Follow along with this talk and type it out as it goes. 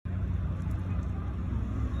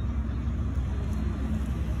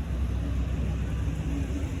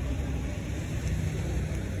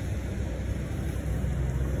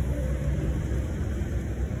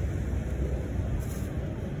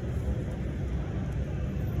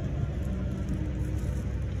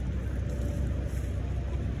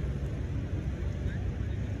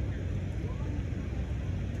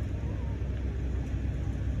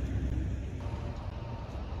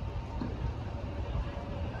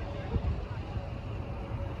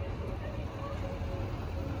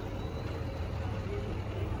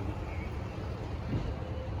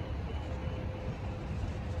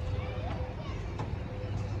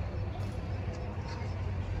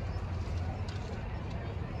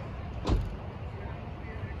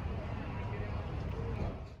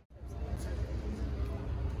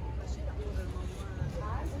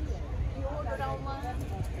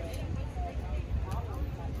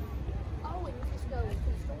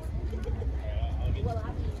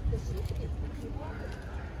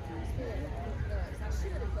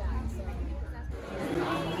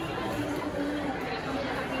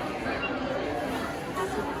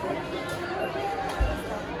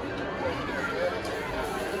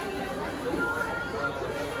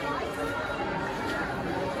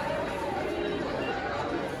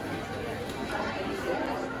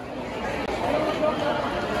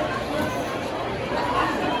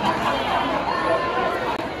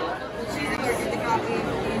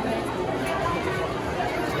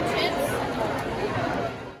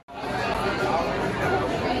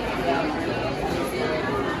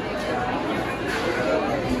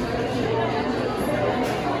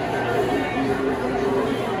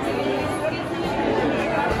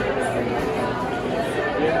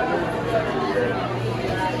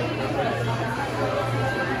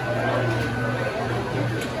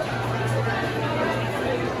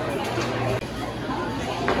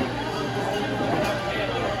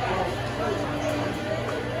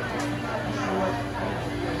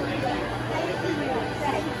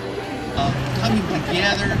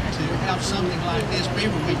together to have something like this.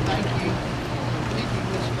 Beaver, we thank you for picking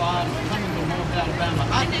this spot and coming to North Alabama.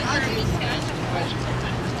 I did ask a question.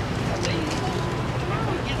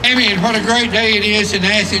 And what a great day it is in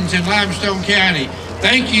Athens and Limestone County.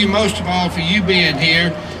 Thank you most of all for you being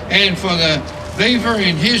here and for the Beaver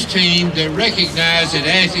and his team that recognized that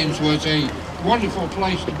Athens was a wonderful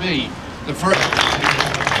place to be. The first.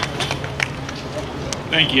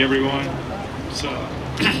 Thank you, everyone.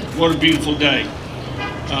 What a beautiful day.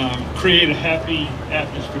 Create a happy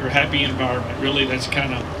atmosphere, a happy environment. Really, that's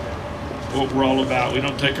kind of what we're all about. We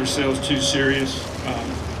don't take ourselves too serious.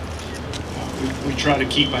 We try to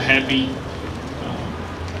keep a happy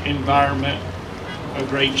environment, a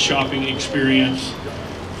great shopping experience,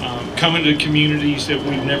 coming to communities that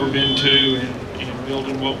we've never been to and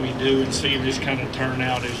building what we do and seeing this kind of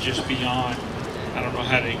turnout is just beyond. I don't know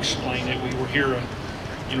how to explain it. We were here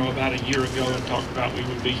about a year ago and talked about we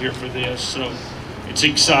would be here for this. So it's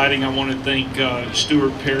exciting. I want to thank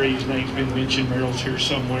Stuart Perry. His name's been mentioned. Meryl's here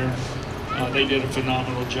somewhere. They did a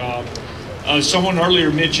phenomenal job. Someone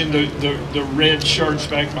earlier mentioned the red shirts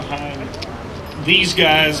back behind. These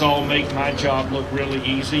guys all make my job look really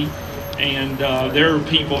easy. And there are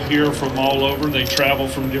people here from all over. They travel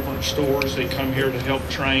from different stores. They come here to help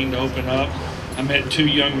train, to open up. I met two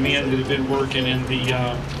young men that have been working in the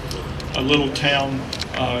a little town,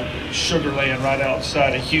 Sugarland, right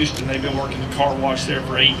outside of Houston. They've been working the car wash there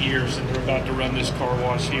for 8 years, and they're about to run this car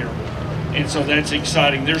wash here. And so that's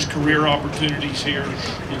exciting. There's career opportunities here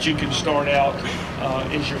that you can start out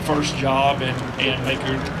as your first job and make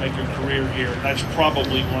your career here. And that's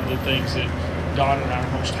probably one of the things that Don and I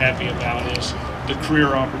are most happy about is the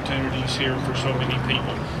career opportunities here for so many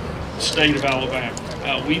people. State of Alabama.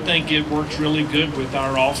 We think it works really good with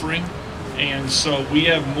our offering. And so we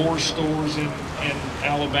have more stores in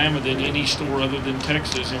Alabama than any store other than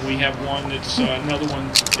Texas, and we have one that's another one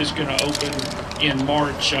that's going to open in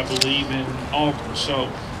March, I believe, in Auburn. So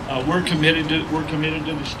we're committed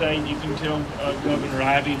to the state. You can tell Governor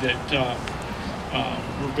Ivey that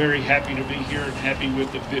we're very happy to be here and happy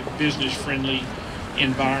with the business-friendly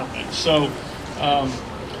environment. So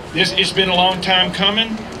it's been a long time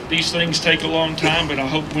coming. These things take a long time, but I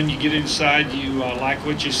hope when you get inside you like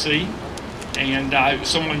what you see. And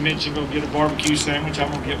someone mentioned go get a barbecue sandwich.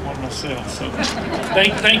 I'm gonna get one myself. So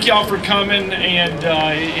thank y'all for coming, and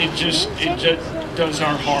it just does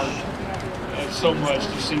our heart so much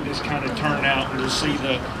to see this kind of turnout and to see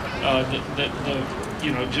the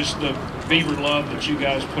just the Beaver love that you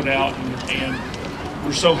guys put out, and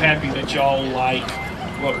we're so happy that y'all like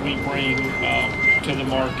what we bring to the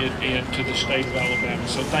market and to the state of Alabama.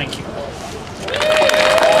 So thank you.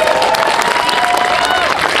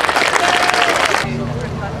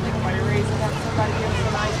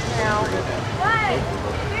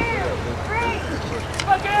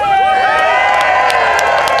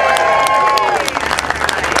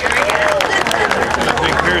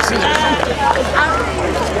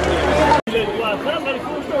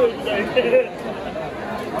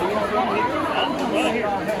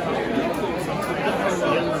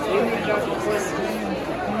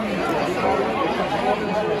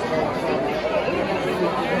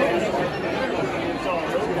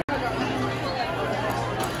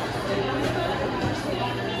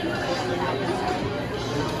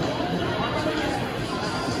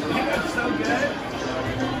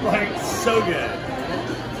 So good.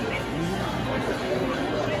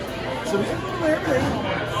 So everything.